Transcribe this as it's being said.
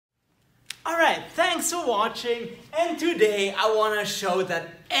Alright, thanks for watching, and today I want to show that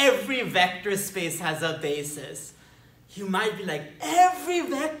every vector space has a basis. You might be like, every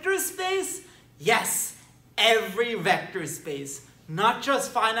vector space? Yes, every vector space. Not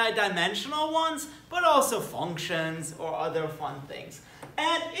just finite dimensional ones, but also functions or other fun things.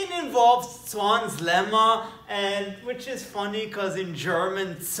 And it involves Zorn's lemma, which is funny because in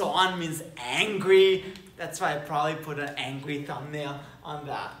German, Zorn means angry. That's why I probably put an angry thumbnail on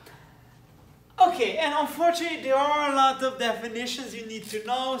that. Okay, and unfortunately there are a lot of definitions you need to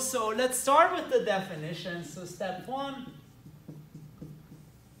know, so let's start with the definitions. So step one.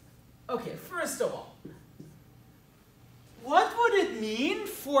 Okay, first of all, what would it mean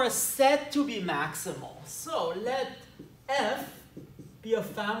for a set to be maximal? So let F be a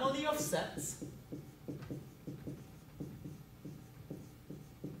family of sets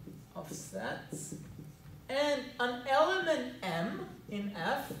and an element M in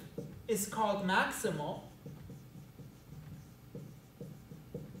F is called maximal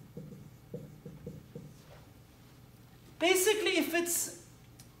basically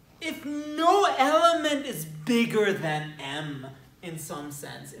if no element is bigger than M in some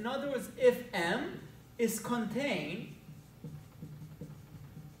sense. In other words, if M is contained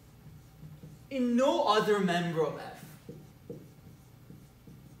in no other member of F.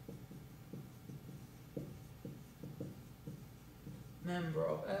 Member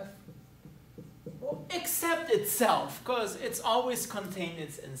of F. Well, except itself, because it's always contained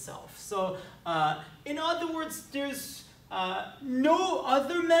in itself. So, in other words, there's no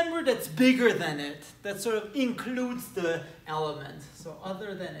other member that's bigger than it, that sort of includes the element. So,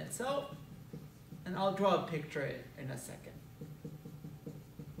 other than itself, and I'll draw a picture in a second.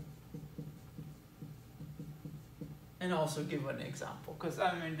 And also give an example, because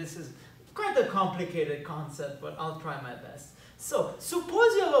I mean, this is quite a complicated concept, but I'll try my best. So,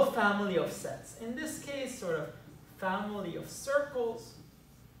 suppose you have a family of sets. In this case, sort of family of circles.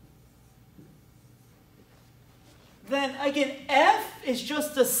 Then again, F is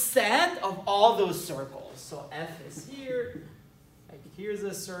just a set of all those circles. So F is here. Like here's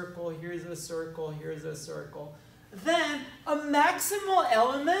a circle, here's a circle, here's a circle. Then a maximal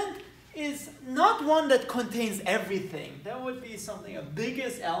element is not one that contains everything. That would be something, a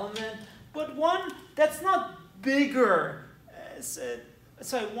biggest element, but one that's not bigger.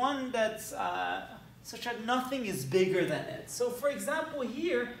 Sorry, one that's such that nothing is bigger than it. So for example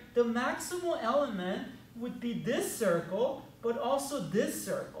here, the maximal element would be this circle, but also this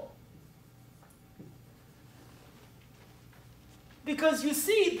circle. Because you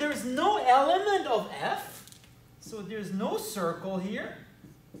see, there's no element of F, so there's no circle here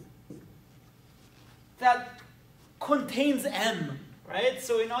that contains M, right?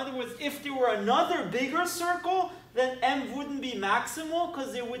 So in other words, if there were another bigger circle, then M wouldn't be maximal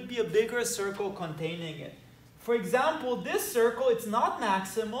because there would be a bigger circle containing it. For example, this circle, it's not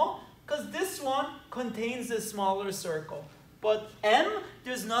maximal because this one contains a smaller circle. But M,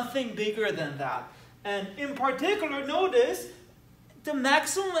 there's nothing bigger than that. And in particular, notice, the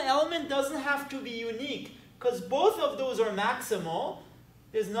maximal element doesn't have to be unique because both of those are maximal.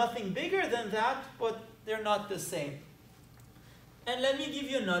 There's nothing bigger than that, but they're not the same. And let me give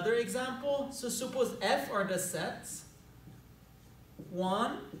you another example. So suppose F are the sets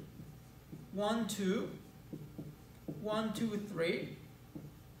 1, 1, 2, 1, 2, 3,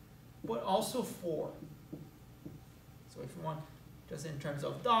 but also 4. So if you want, just in terms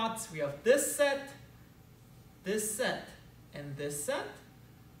of dots, we have this set, and this set,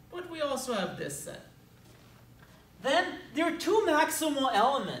 but we also have this set. Then there are two maximal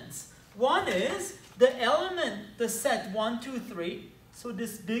elements. One is the element, the set 1, 2, 3, so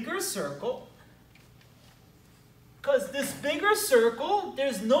this bigger circle, because this bigger circle,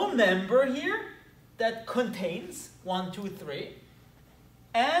 there's no member here that contains 1, 2, 3,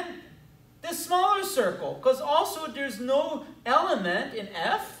 and the smaller circle, because also there's no element in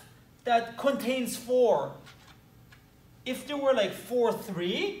F that contains 4. If there were like 4,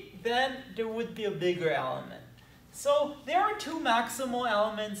 3, then there would be a bigger element. So there are two maximal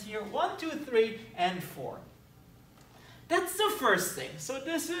elements here, 1, 2, 3, and 4. That's the first thing. So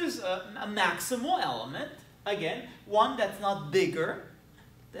this is a maximal element. Again, one that's not bigger,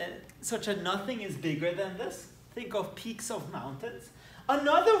 such that nothing is bigger than this. Think of peaks of mountains.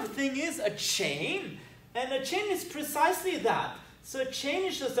 Another thing is a chain, and a chain is precisely that. So a chain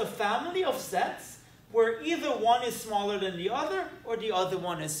is just a family of sets where either one is smaller than the other, or the other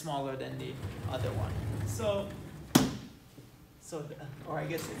one is smaller than the other one. Or I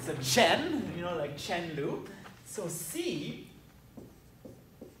guess it's a chain, you know, like chain loop. So C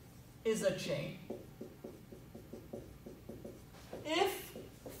is a chain if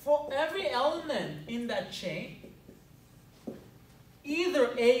for every element in that chain,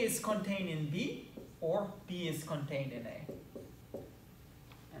 either A is contained in B or B is contained in A.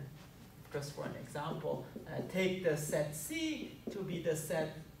 And just for an example, take the set C to be the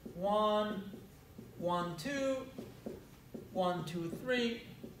set 1, 1, 2, 1, 2, 3,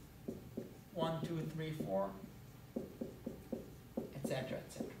 1, 2, 3, 4, etc.,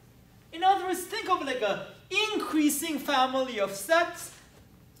 etc. In other words, think of like an increasing family of sets,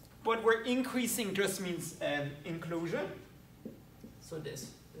 but where increasing just means inclusion. So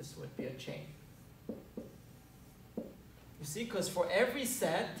this would be a chain. You see, because for every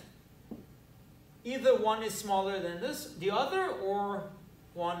set, either one is smaller than the other, or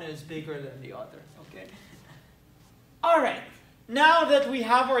one is bigger than the other. Okay. All right. Now that we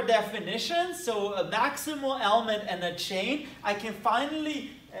have our definition, so a maximal element and a chain, I can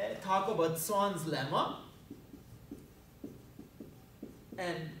finally talk about Zorn's lemma.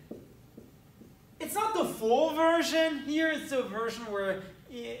 And it's not the full version here, it's a version where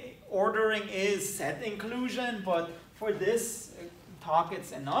ordering is set inclusion, but for this talk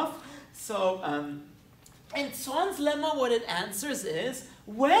it's enough. So, and Zorn's lemma, what it answers is,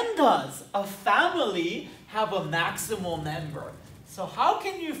 when does a family have a maximal member? So how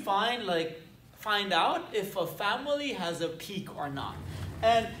can you find out if a family has a peak or not?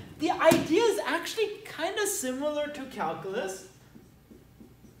 And the idea is actually kind of similar to calculus.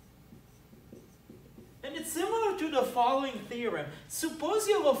 And it's similar to the following theorem. Suppose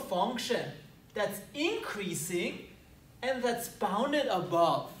you have a function that's increasing and that's bounded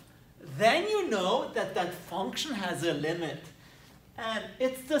above. Then you know that that function has a limit. And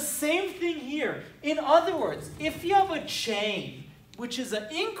it's the same thing here. In other words, if you have a chain, which is an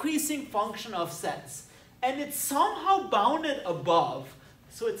increasing function of sets, and it's somehow bounded above,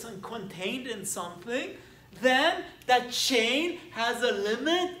 so it's contained in something, then that chain has a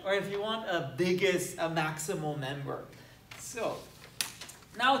limit, or if you want, a maximal member. So,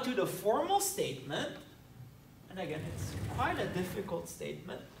 now to the formal statement, and again, it's quite a difficult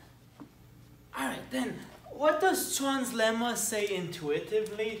statement. All right, then, what does Zorn's lemma say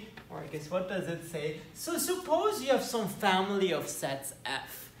intuitively? Or I guess, what does it say? So suppose you have some family of sets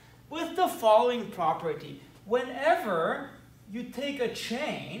F with the following property. Whenever you take a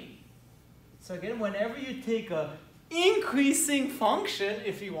chain, so again, whenever you take a increasing function,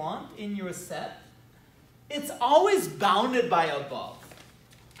 if you want, in your set, it's always bounded by above.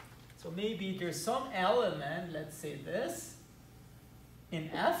 So maybe there's some element, let's say this, in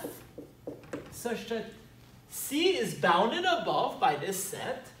F, such that C is bounded above by this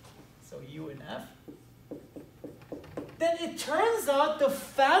set, so U in F. Then it turns out the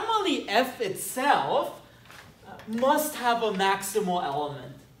family F itself must have a maximal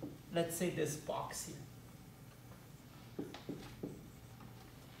element. Let's say this box here.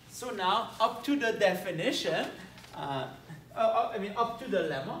 So now, up to the definition, up to the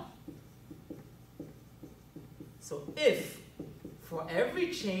lemma. So if for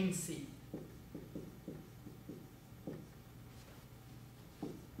every chain C,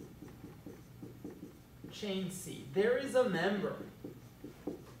 there is a member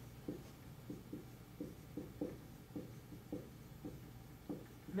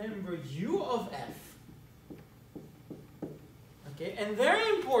U of F. Okay, and very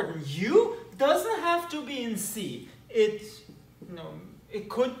important, U doesn't have to be in C. It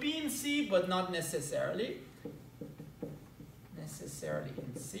could be in C, but not necessarily.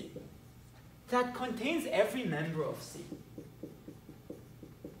 In C. That contains every member of C.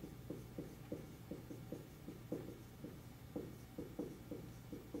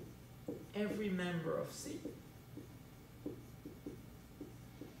 Every member of C.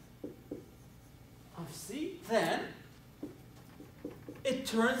 Then it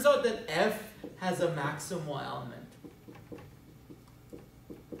turns out that F has a maximal element.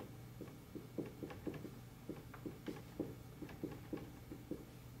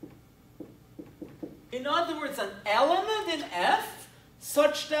 In other words, an element in F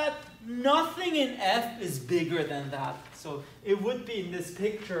such that nothing in F is bigger than that. So it would be in this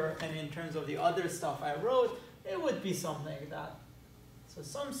picture, and in terms of the other stuff I wrote, it would be something like that. So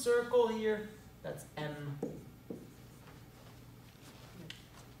some circle here, that's M.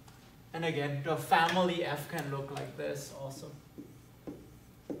 And again, the family F can look like this also.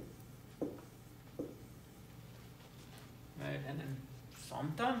 Right, and then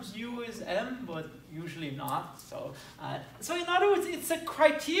sometimes U is M, but usually not. So, so in other words, it's a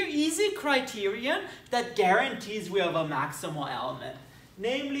easy criterion that guarantees we have a maximal element.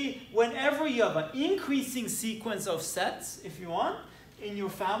 Namely, whenever you have an increasing sequence of sets, if you want, in your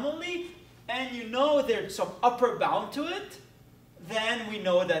family, and you know there's some upper bound to it, then we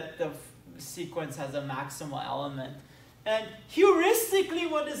know that sequence has a maximal element. And heuristically,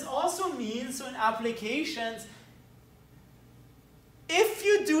 what this also means, so in applications, if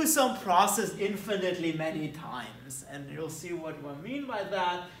you do some process infinitely many times, and you'll see what we mean by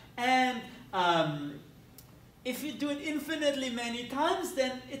that, and if you do it infinitely many times,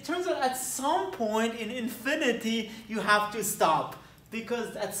 then it turns out at some point in infinity, you have to stop.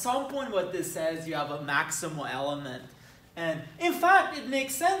 Because at some point what this says, you have a maximal element. And in fact, it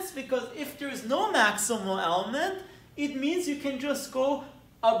makes sense because if there's no maximal element, it means you can just go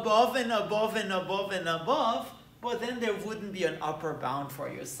above and above and above and above, but then there wouldn't be an upper bound for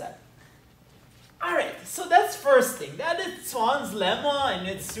your set. All right, so that's first thing. That is Zorn's lemma, and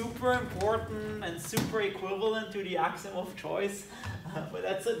it's super important and super equivalent to the axiom of choice, but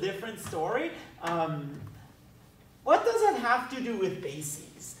that's a different story. What does it have to do with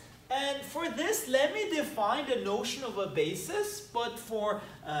bases? And for this, let me define the notion of a basis, but for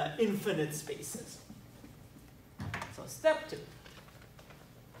infinite spaces. So step 2.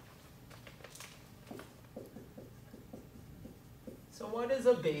 So what is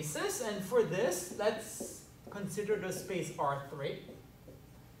a basis? And for this, let's consider the space R3.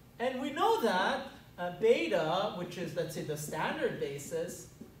 And we know that beta, which is, let's say, the standard basis,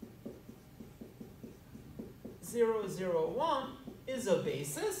 0, 0, 1, is a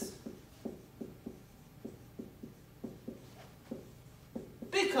basis.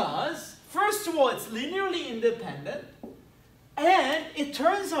 Because, first of all, it's linearly independent. And it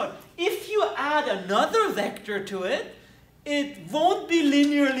turns out, if you add another vector to it, it won't be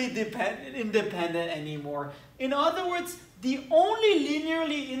linearly independent anymore. In other words, the only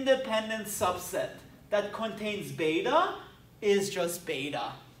linearly independent subset that contains beta is just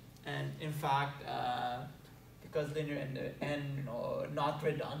beta. And in fact, because linear and not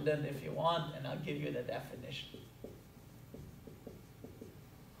redundant if you want, and I'll give you the definition.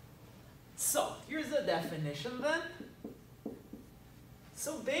 So here's the definition then.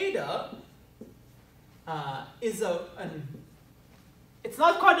 So beta is it's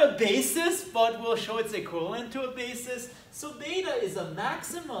not quite a basis, but we'll show it's equivalent to a basis. So beta is a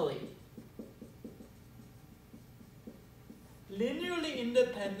maximally linearly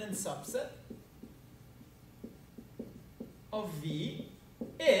independent subset of V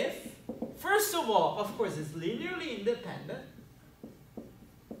if, first of all, of course, it's linearly independent,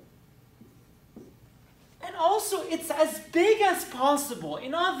 and also it's as big as possible.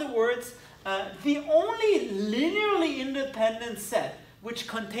 In other words, the only linearly independent set which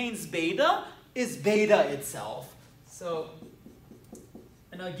contains beta is beta itself. So,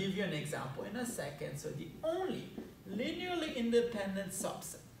 and I'll give you an example in a second. So the only linearly independent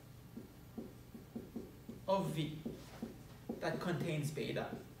subset of V that contains beta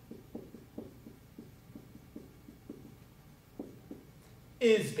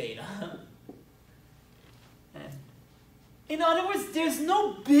is beta. In other words, there's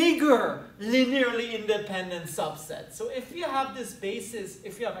no bigger linearly independent subset. So if you have this basis,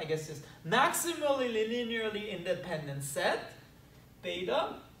 if you have, I guess, this maximally linearly independent set,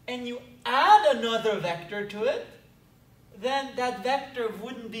 beta, and you add another vector to it, then that vector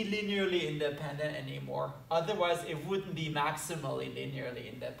wouldn't be linearly independent anymore. Otherwise, it wouldn't be maximally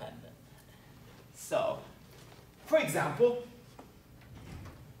linearly independent. So, for example,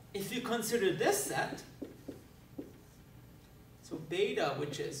 if you consider this set, so beta,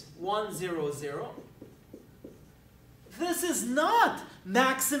 which is 1, 0, 0, this is not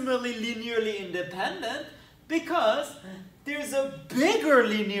maximally linearly independent because there's a bigger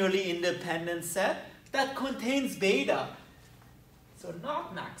linearly independent set that contains beta. So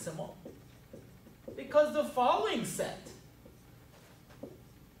not maximal, because the following set,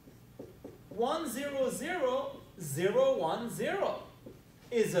 1, 0, 0, 0, 1, 0,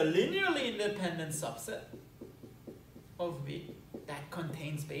 is a linearly independent subset of V that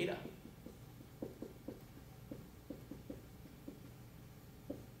contains beta.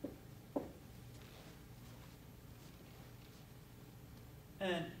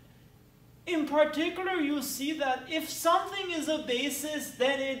 And in particular, you see that if something is a basis,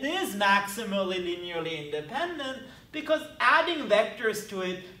 then it is maximally linearly independent because adding vectors to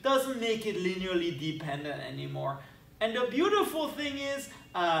it doesn't make it linearly dependent anymore. And the beautiful thing is,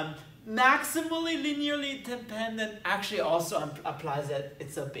 maximally linearly dependent actually also applies that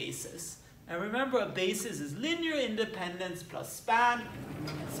it's a basis. And remember, a basis is linear independence plus span.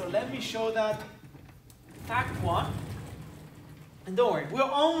 And so let me show that. Fact 1. And don't worry, we're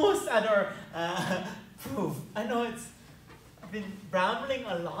almost at our proof. I know I've been rambling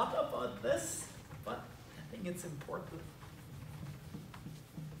a lot about this, but I think it's important.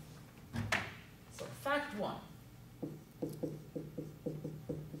 So fact 1.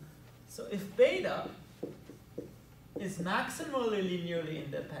 So if beta is maximally linearly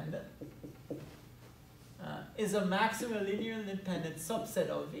independent, is a maximally linearly independent subset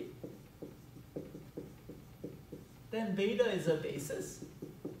of V, then beta is a basis.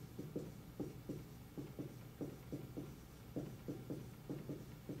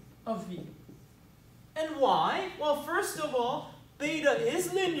 Of V. And why? Well, first of all, beta is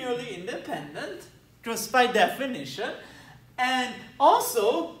linearly independent, just by definition. And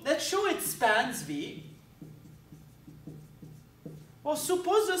also, let's show it spans V. Well,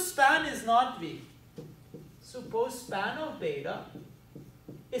 suppose the span is not V. Suppose span of beta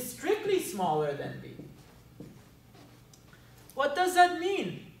is strictly smaller than V. What does that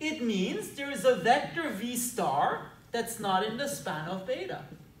mean? It means there is a vector V star that's not in the span of beta.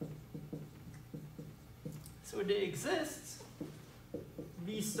 So there exists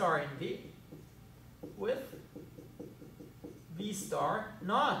V star in V with V star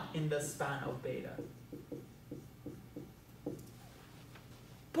not in the span of beta.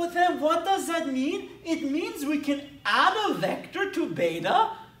 But then what does that mean? It means we can add a vector to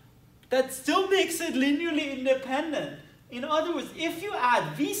beta that still makes it linearly independent. In other words, if you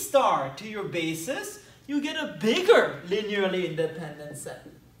add V star to your basis, you get a bigger linearly independent set.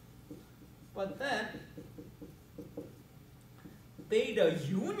 But then beta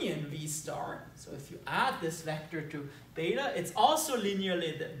union V star, so if you add this vector to beta, it's also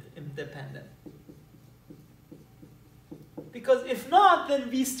linearly independent. Because if not, then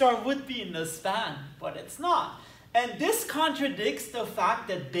V star would be in the span, but it's not. And this contradicts the fact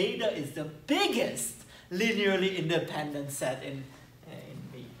that beta is the biggest linearly independent set in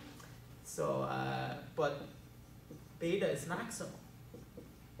V. So, but beta is maximal.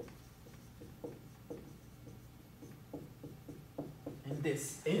 And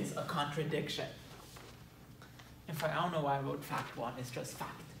this is a contradiction. In fact, I don't know why I wrote fact 1, it's just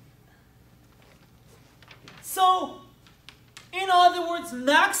fact. So, in other words,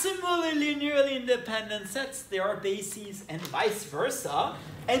 maximally linearly independent sets, there are bases and vice versa.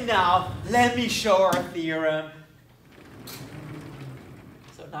 And now, let me show our theorem.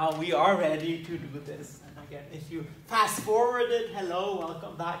 So now we are ready to do this. And again, if you fast forward it, hello,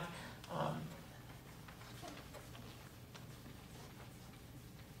 welcome back.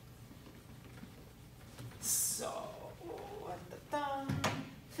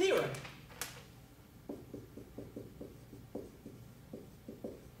 Theorem.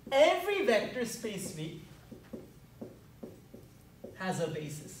 Every vector space V has a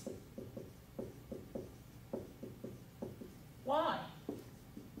basis. Why?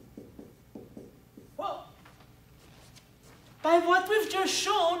 Well, by what we've just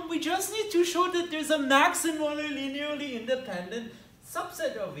shown, we just need to show that there's a maximally linearly independent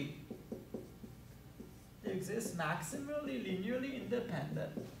subset of V. There exists maximally linearly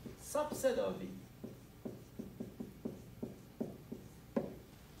independent subset of V.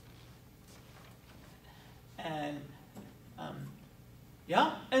 And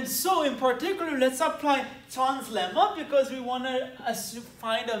yeah, and so in particular, let's apply Zorn's lemma because we want to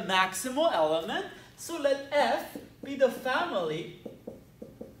find a maximal element. So let F be the family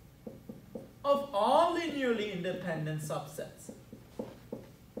of all linearly independent subsets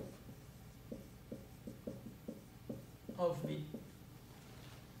of V.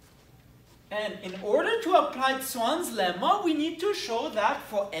 And in order to apply Zorn's lemma, we need to show that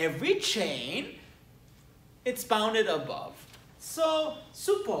for every chain, it's bounded above. So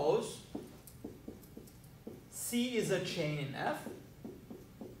suppose C is a chain in F.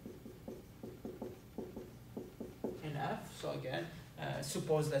 So again,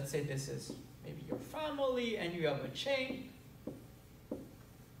 suppose, let's say this is maybe your family and you have a chain.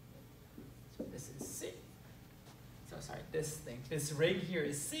 So this is C. So sorry, this ring here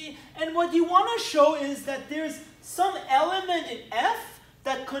is C. And what you want to show is that there's some element in F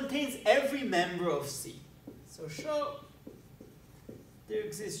that contains every member of C. So show there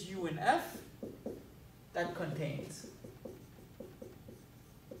exists U in F that contains.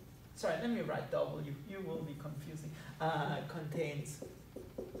 Sorry, let me write W. U will be confusing. Contains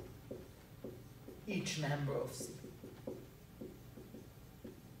each member of C.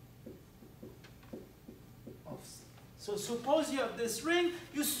 So suppose you have this ring.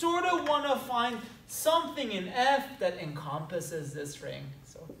 You sort of want to find something in F that encompasses this ring.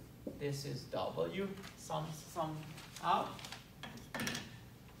 So this is W somehow.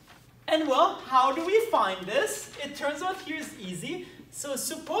 And well, how do we find this? It turns out here's easy. So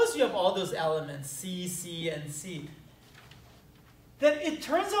suppose you have all those elements, C, C, and C. Then it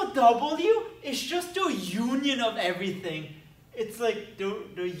turns out W is just the union of everything. It's like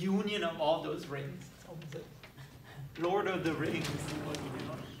the union of all those rings. Lord of the Rings.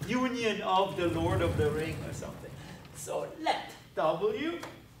 union of the Lord of the Ring or something. So let W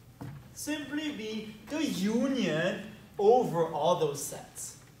simply be the union over all those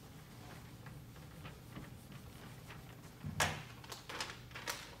sets.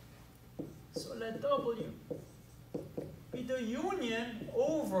 So let W be the union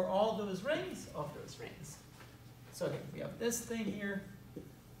over all those rings of those rings. So again, we have this thing here,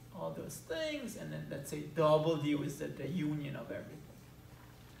 all those things, and then let's say W is the union of everything.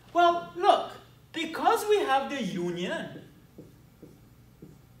 Well, look, because we have the union,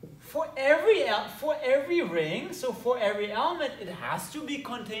 for every ring, so for every element, it has to be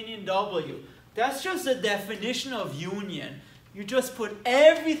contained in W. That's just the definition of union. You just put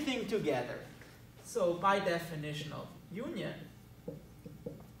everything together. So by definition of union,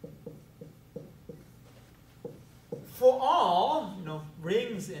 for all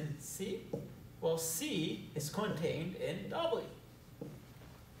rings in C, well, C is contained in W.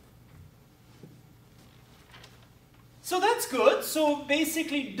 So that's good. So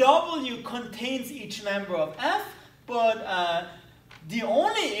basically W contains each member of F, but the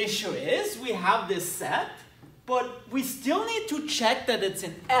only issue is we have this set, but we still need to check that it's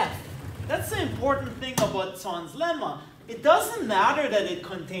in F. That's the important thing about Zorn's lemma. It doesn't matter that it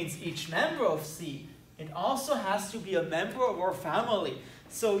contains each member of C. It also has to be a member of our family.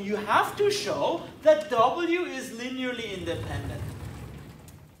 So you have to show that W is linearly independent.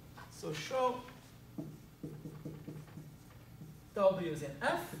 So show W is in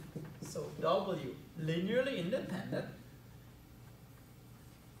F, so W linearly independent.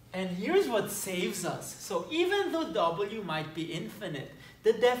 And here's what saves us. So even though W might be infinite,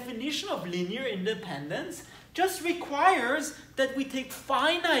 the definition of linear independence just requires that we take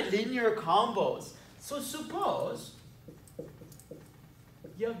finite linear combos. So suppose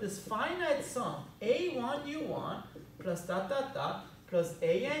you have this finite sum, A1 U1 plus dot dot dot plus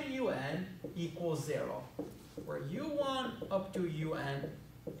AN UN equals 0, where U1 up to UN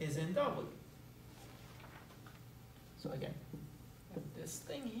is in W. So again, this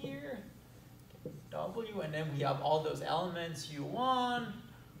thing here, W, and then we have all those elements, U1,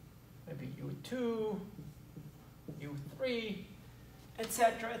 maybe U2, U3,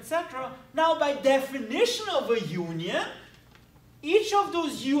 etc., etc. Now, by definition of a union, each of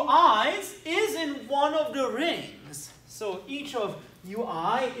those UIs is in one of the rings. So each of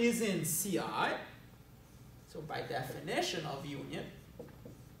UI is in CI. So by definition of union,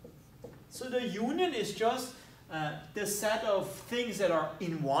 so the union is just the set of things that are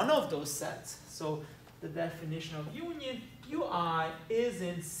in one of those sets. So the definition of union, UI is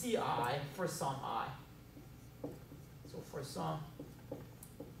in CI for some I. So for some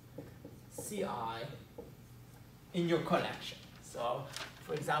CI in your collection. So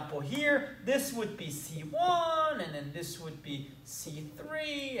for example here, this would be C1, and then this would be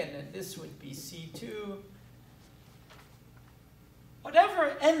C3, and then this would be C2.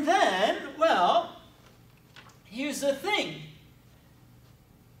 Whatever, and then, well, here's the thing.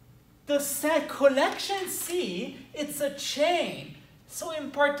 The set collection C, it's a chain. So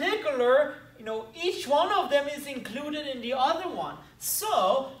in particular, each one of them is included in the other one.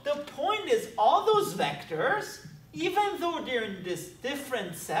 So the point is all those vectors, even though they're in these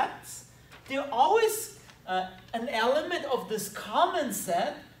different sets, they're always an element of this common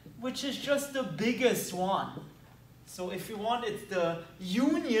set, which is just the biggest one. So if you want, it's the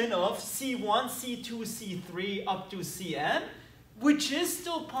union of C1, C2, C3 up to Cn, which is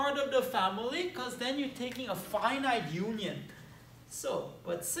still part of the family, because then you're taking a finite union. So,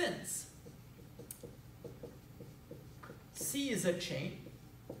 but since C is a chain,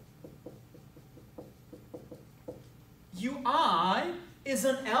 UI is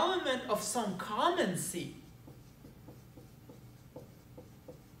an element of some common C.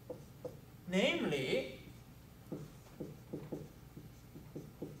 Namely,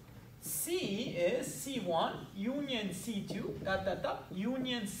 C is C1, union C2, dot, dot, dot,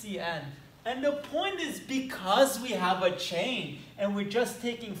 union Cn. And the point is, because we have a chain and we're just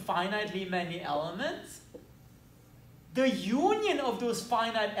taking finitely many elements, the union of those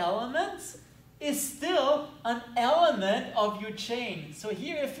finite elements is still an element of your chain. So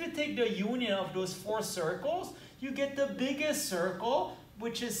here, if you take the union of those 4 circles, you get the biggest circle,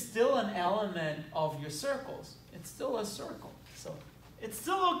 which is still an element of your circles. It's still a circle. So it's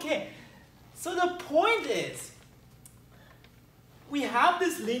still okay. So the point is, we have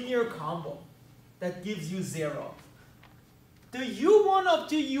this linear combo that gives you 0. The U1 up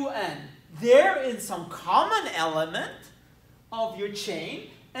to UN, they're in some common element of your chain.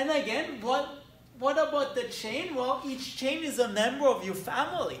 And again, what about the chain? Well, each chain is a member of your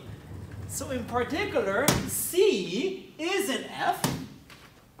family. So in particular, C is in F.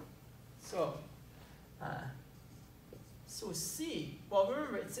 So C, well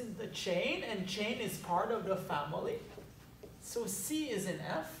remember it's in the chain, and chain is part of the family. So C is in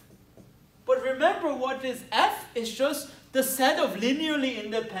F. But remember, what is F is just the set of linearly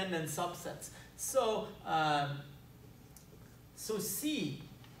independent subsets. So C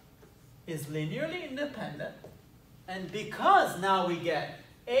is linearly independent, and because now we get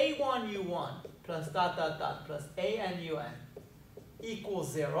A1 U1 plus dot dot dot plus AN UN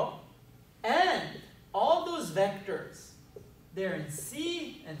equals 0, and all those vectors, they're in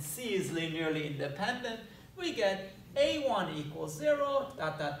C, and C is linearly independent, we get A1 equals 0,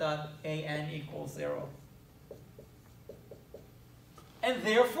 dot dot dot, AN equals 0. And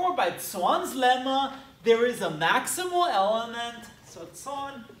therefore, by Zorn's lemma, there is a maximal element. So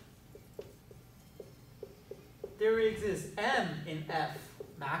Zorn, there exists M in F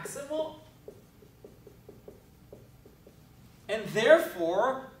maximal. And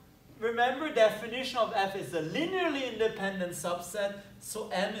therefore, remember, definition of F is a linearly independent subset. So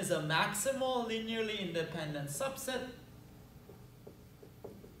M is a maximal linearly independent subset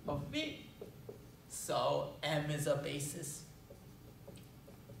of V. So M is a basis.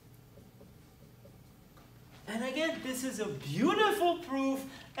 And again, this is a beautiful proof.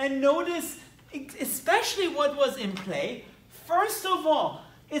 And notice especially what was in play. First of all,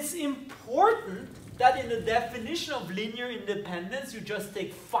 it's important that in the definition of linear independence, you just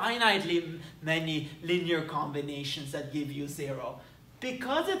take finitely many linear combinations that give you 0.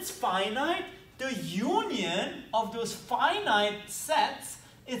 Because it's finite, the union of those finite sets,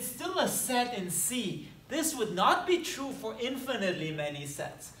 it's still a set in C. This would not be true for infinitely many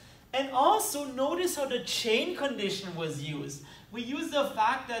sets. And also notice how the chain condition was used. We use the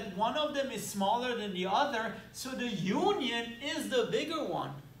fact that one of them is smaller than the other, so the union is the bigger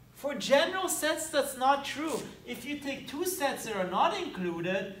one. For general sets, that's not true. If you take two sets that are not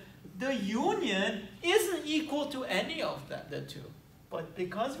included, the union isn't equal to any of the two. But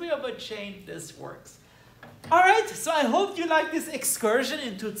because we have a chain, this works. All right, so I hope you like this excursion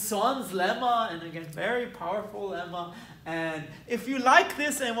into Zorn's lemma, and again, very powerful lemma. And if you like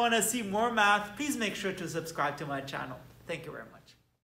this and want to see more math, please make sure to subscribe to my channel. Thank you very much.